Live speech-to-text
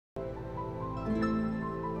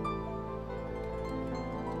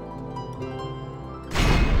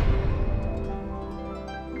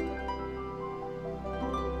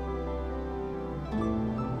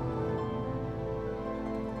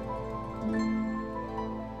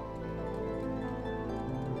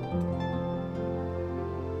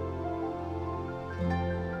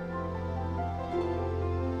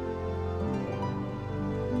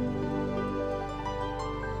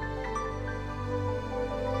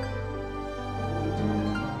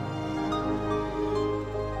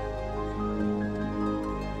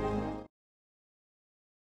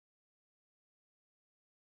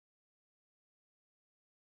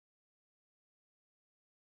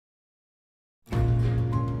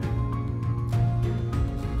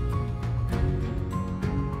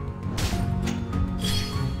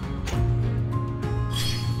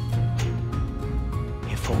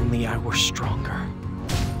only I were stronger.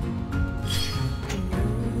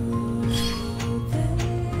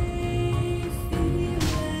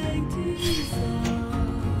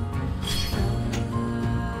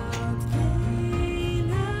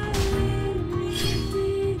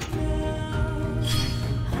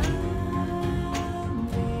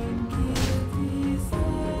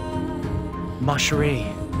 Ma chérie.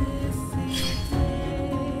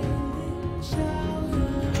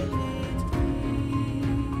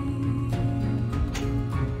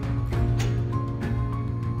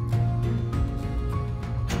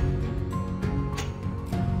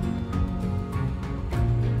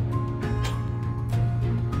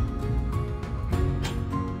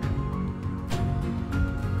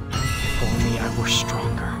 If only I were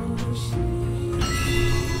stronger.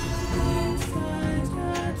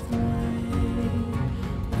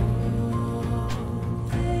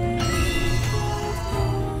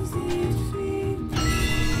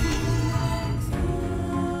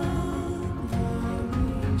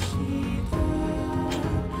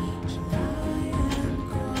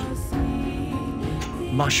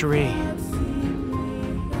 Ma chérie.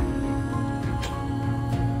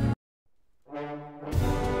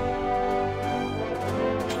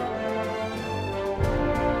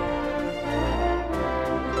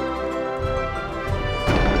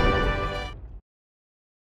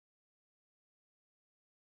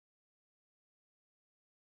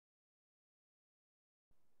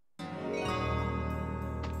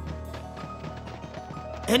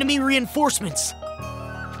 Enemy reinforcements!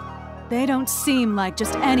 They don't seem like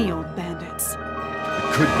just any old bandits.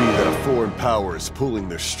 It could be that a foreign power is pulling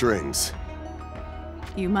their strings.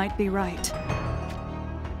 You might be right.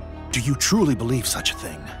 Do you truly believe such a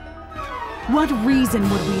thing? What reason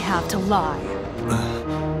would we have to lie?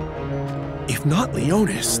 If not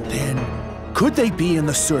Leonis, then could they be in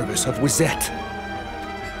the service of Wizette?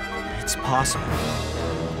 It's possible.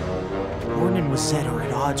 Orn and Wizette are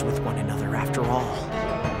at odds with one another after all.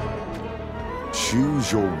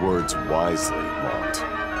 Choose your words wisely, Mont.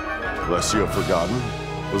 Unless you have forgotten,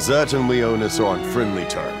 Wizette and Leonis are on friendly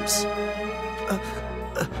terms.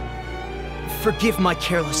 Forgive my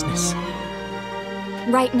carelessness.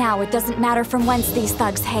 Right now, it doesn't matter from whence these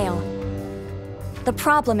thugs hail. The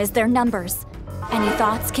problem is their numbers. Any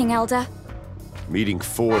thoughts, King Elda? Meeting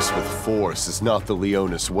force with force is not the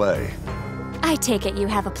Leonis way. I take it you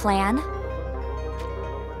have a plan.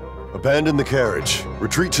 Abandon the carriage.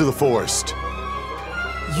 Retreat to the forest.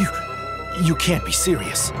 You can't be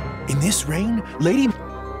serious. In this rain, Lady...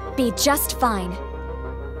 Be just fine.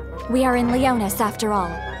 We are in Leonis after all.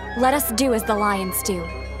 Let us do as the lions do.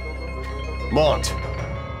 Mont,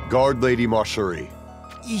 guard Lady Marcherie.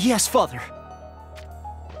 Yes, Father.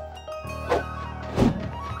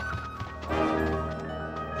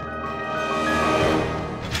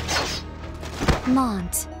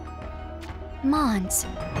 Mont. Mont.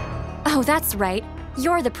 Oh, that's right.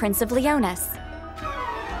 You're the Prince of Leonis.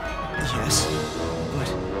 Yes, but...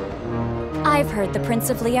 I've heard the Prince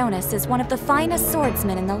of Leonis is one of the finest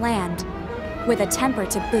swordsmen in the land, with a temper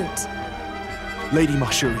to boot. Lady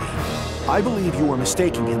Marcherie, I believe you are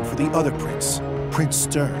mistaking him for the other prince, Prince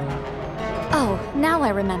Stern. Oh, now I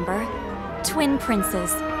remember. Twin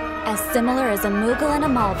princes, as similar as a Moogle and a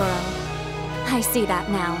Marlborough. I see that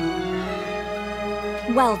now.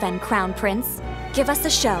 Well then, Crown Prince, give us a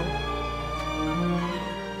show.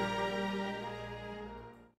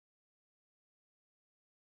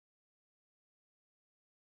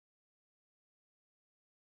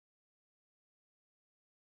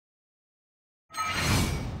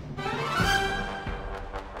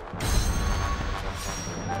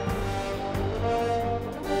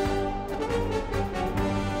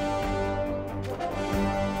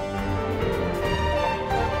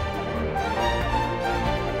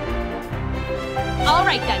 All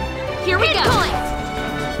right then, here we go.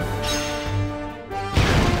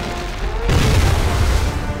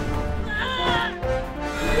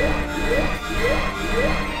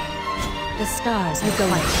 The stars are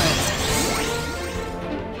going first.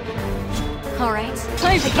 All right,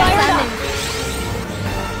 Time to fire up!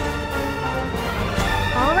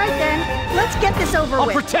 All right then, let's get this over I'll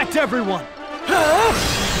with. protect everyone!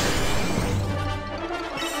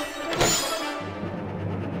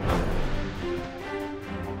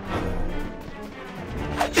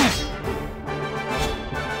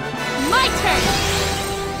 my turn.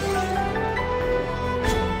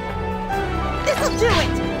 This'll do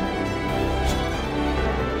it!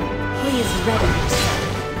 Please ready yourself.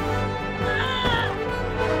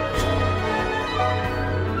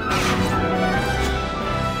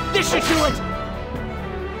 This should do it!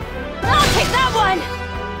 I'll take that one.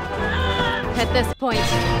 at this point.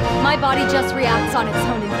 My body just reacts on its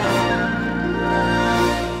own in battle.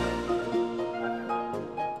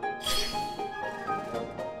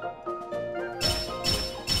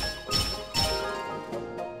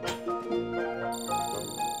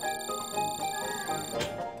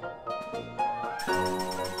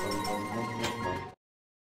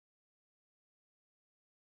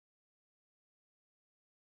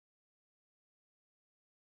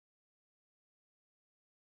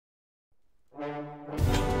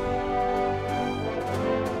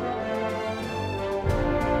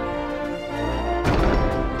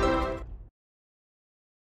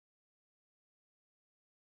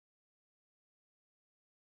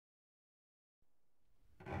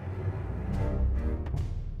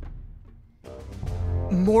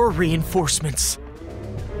 More reinforcements.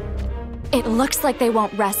 It looks like they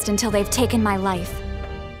won't rest until they've taken my life.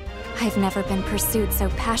 I've never been pursued so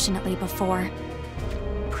passionately before.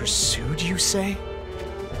 Pursued, you say?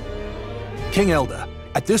 King Elda,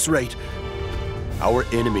 at this rate... Our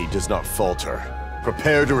enemy does not falter.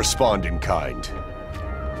 Prepare to respond in kind.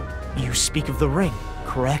 You speak of the ring,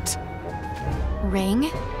 correct?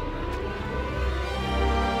 Ring?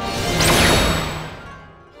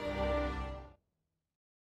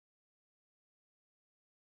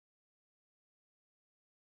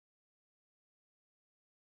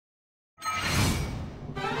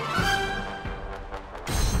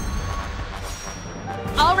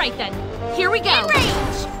 All right then, here we go. In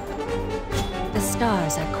range! The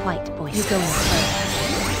stars are quite boisterous. You go in first.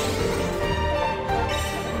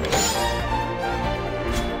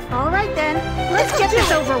 All right then, let's get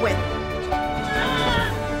this over with.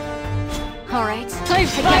 All right, I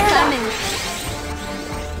guess I'm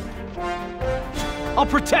in. I'll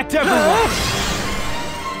protect everyone!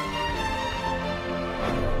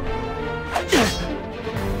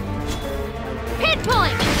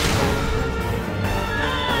 Pinpoint!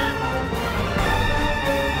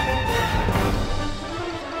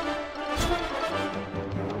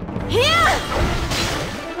 Here!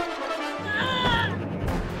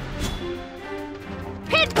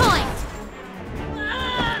 Pinpoint!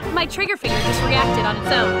 My trigger finger just reacted on its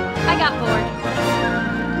own. I got bored.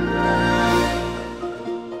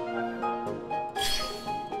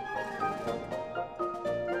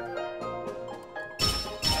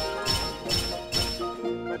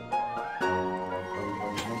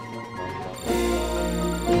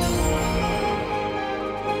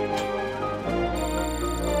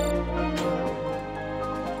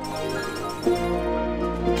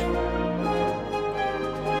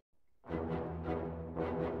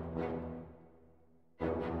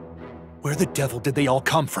 Where the devil did they all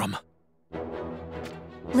come from?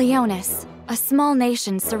 Leonis, a small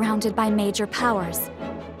nation surrounded by major powers.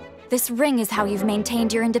 This ring is how you've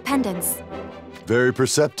maintained your independence. Very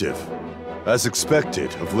perceptive. As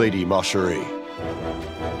expected of Lady Macherie.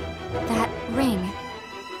 That ring.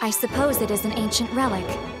 I suppose it is an ancient relic.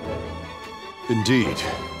 Indeed.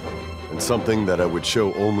 And something that I would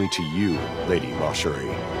show only to you, Lady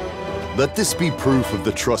Macherie. Let this be proof of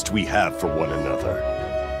the trust we have for one another.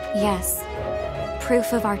 Yes.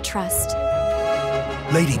 Proof of our trust.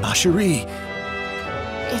 Lady Macherie!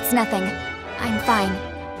 It's nothing. I'm fine.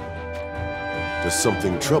 Does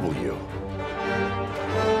something trouble you?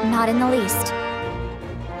 Not in the least.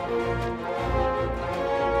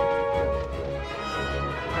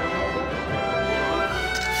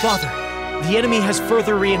 Father, the enemy has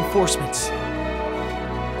further reinforcements.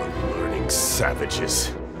 Unlearning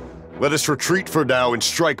savages. Let us retreat for now and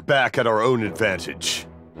strike back at our own advantage.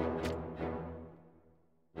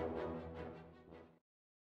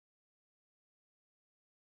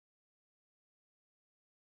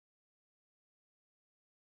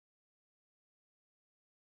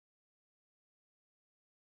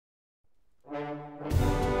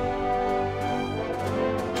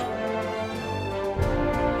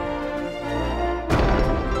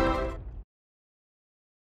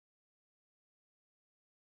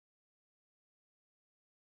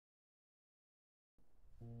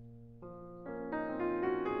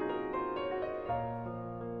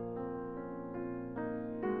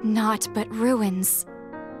 Naught but ruins.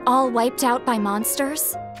 All wiped out by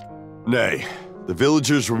monsters? Nay, the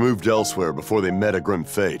villagers were moved elsewhere before they met a grim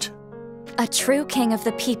fate. A true king of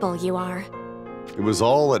the people, you are. It was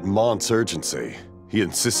all at Mont's urgency. He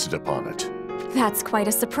insisted upon it. That's quite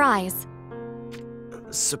a surprise.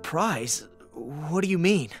 Surprise? What do you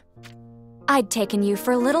mean? I'd taken you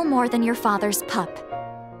for little more than your father's pup.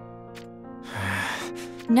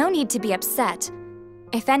 No need to be upset.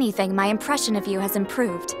 If anything, my impression of you has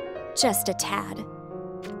improved. Just a tad.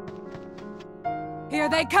 Here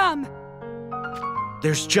they come!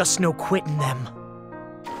 There's just no quitting them.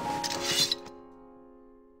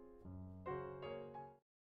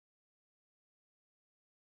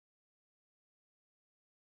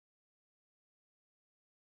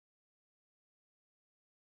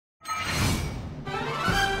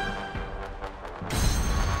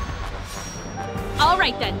 All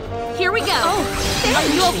right then, here we go. Oh, are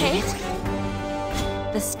you okay?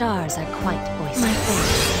 The stars are quite boisterous. My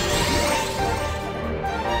face.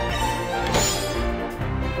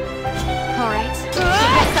 All right.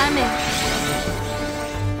 Yes, I'm in.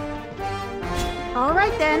 All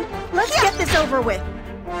right then, let's get this over with.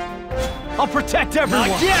 I'll protect everyone!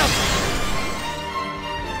 Not yet!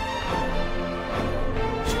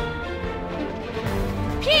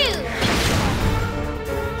 Pew!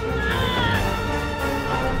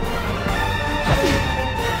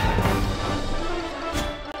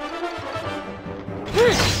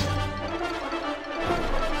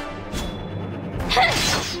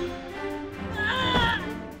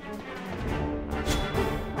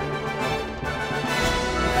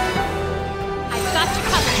 I've got you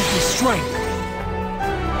covered. Give me strength!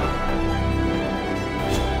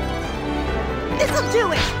 This'll do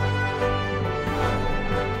it!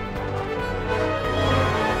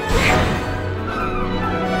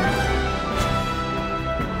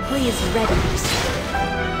 Please ready yourself.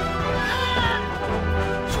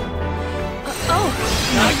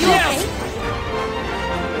 Are you okay?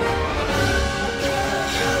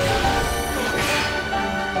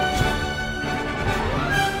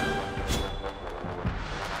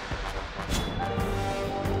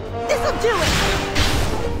 This'll do it!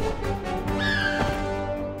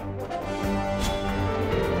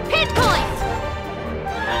 Pinpoint!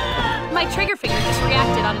 My trigger finger just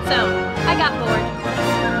reacted on its own. I got bored.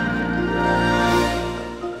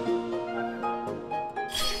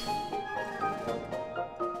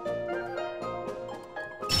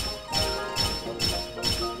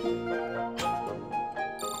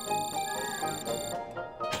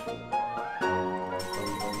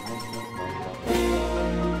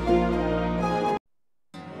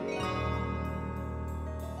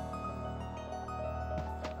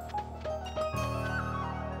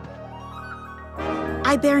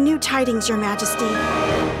 I bear new tidings, Your Majesty.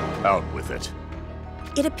 Out with it.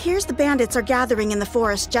 It appears the bandits are gathering in the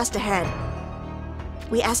forest just ahead.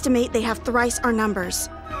 We estimate they have thrice our numbers.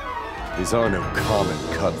 These are no common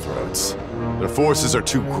cutthroats. Their forces are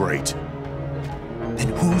too great. Then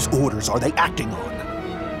whose orders are they acting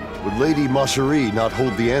on? Would Lady Marjorie not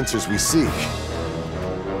hold the answers we seek?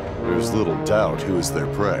 There's little doubt who is their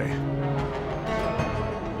prey.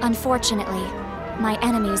 Unfortunately, my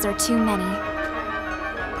enemies are too many.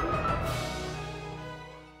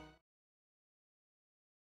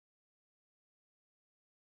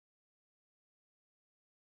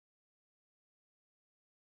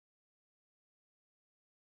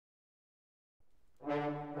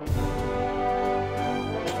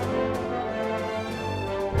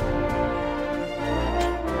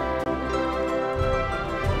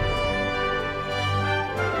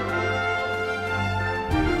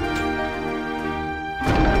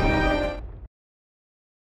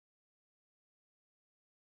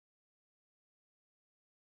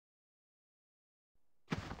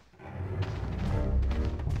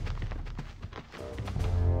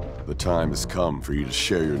 The time has come for you to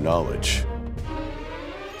share your knowledge.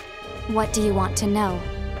 What do you want to know?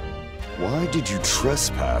 Why did you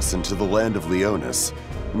trespass into the land of Leonis,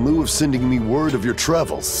 in lieu of sending me word of your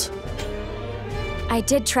travels? I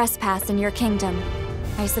did trespass in your kingdom.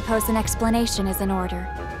 I suppose an explanation is in order.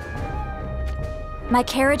 My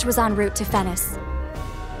carriage was en route to Venice.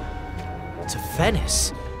 To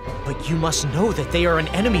Venice? But you must know that they are an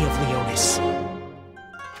enemy of Leonis.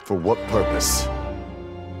 For what purpose?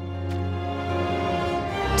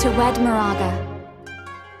 To wed Moraga.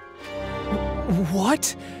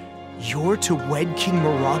 What? You're to wed King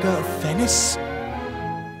Moraga of Venice?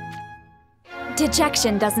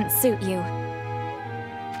 Dejection doesn't suit you.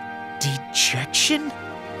 Dejection?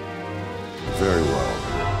 Very well.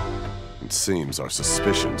 It seems our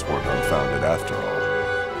suspicions weren't unfounded after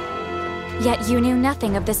all. Yet you knew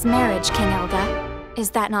nothing of this marriage, King Elga. Is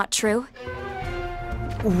that not true?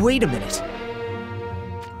 Wait a minute.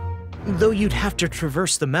 Though you'd have to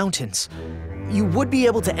traverse the mountains, you would be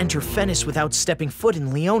able to enter Venice without stepping foot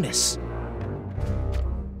in Leonis.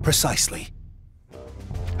 Precisely.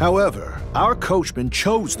 However, our coachman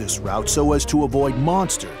chose this route so as to avoid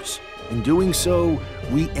monsters. In doing so,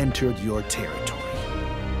 we entered your territory.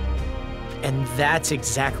 And that's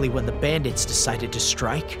exactly when the bandits decided to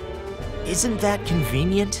strike? Isn't that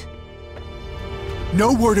convenient?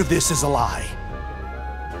 No word of this is a lie.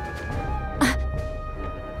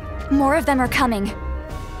 More of them are coming.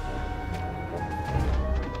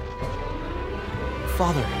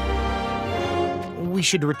 Father, we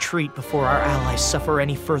should retreat before our allies suffer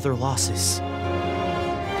any further losses.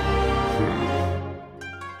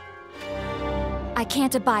 I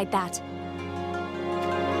can't abide that.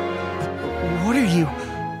 What are you...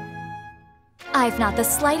 I've not the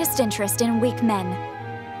slightest interest in weak men.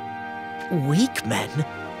 Weak men?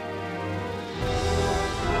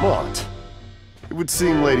 What? It would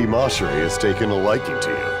seem Lady Marjorie has taken a liking to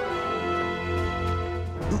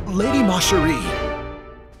you. Lady Marjorie.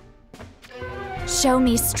 Show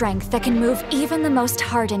me strength that can move even the most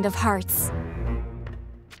hardened of hearts.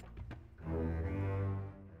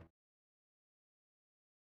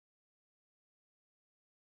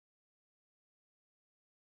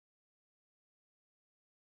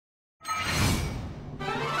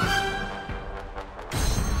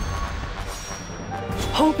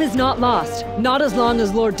 Hope is not lost. Not as long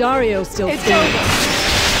as Lord Dario still stands.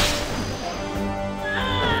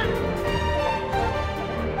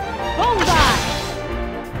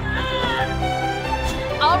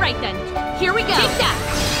 All right then, here we go. Take that!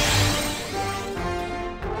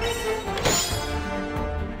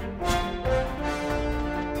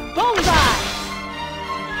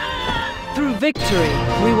 Through victory,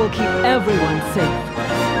 we will keep everyone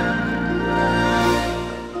safe.